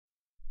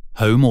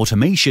Home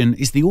automation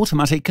is the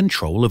automatic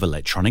control of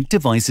electronic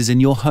devices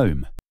in your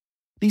home.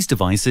 These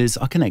devices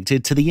are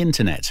connected to the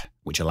internet,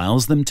 which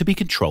allows them to be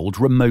controlled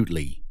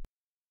remotely.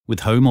 With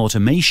home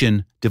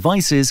automation,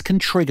 devices can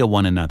trigger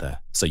one another,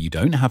 so you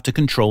don't have to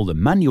control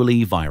them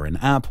manually via an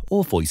app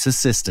or voice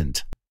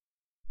assistant.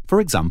 For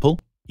example,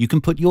 you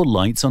can put your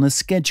lights on a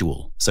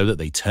schedule so that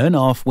they turn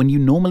off when you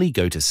normally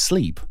go to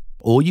sleep,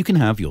 or you can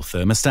have your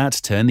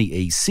thermostat turn the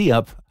AC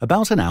up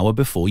about an hour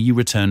before you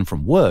return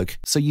from work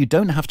so you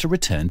don't have to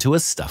return to a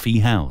stuffy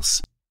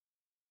house.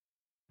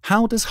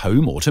 How does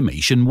home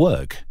automation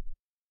work?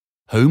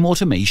 Home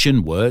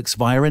automation works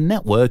via a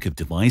network of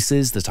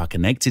devices that are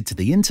connected to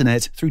the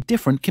internet through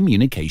different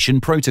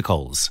communication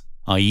protocols,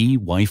 i.e.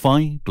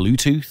 Wi-Fi,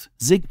 Bluetooth,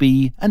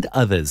 ZigBee, and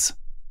others.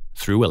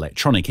 Through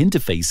electronic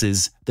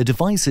interfaces, the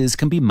devices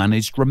can be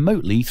managed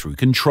remotely through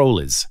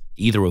controllers,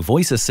 either a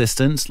voice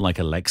assistant like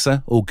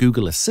Alexa or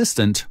Google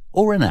Assistant,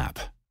 or an app.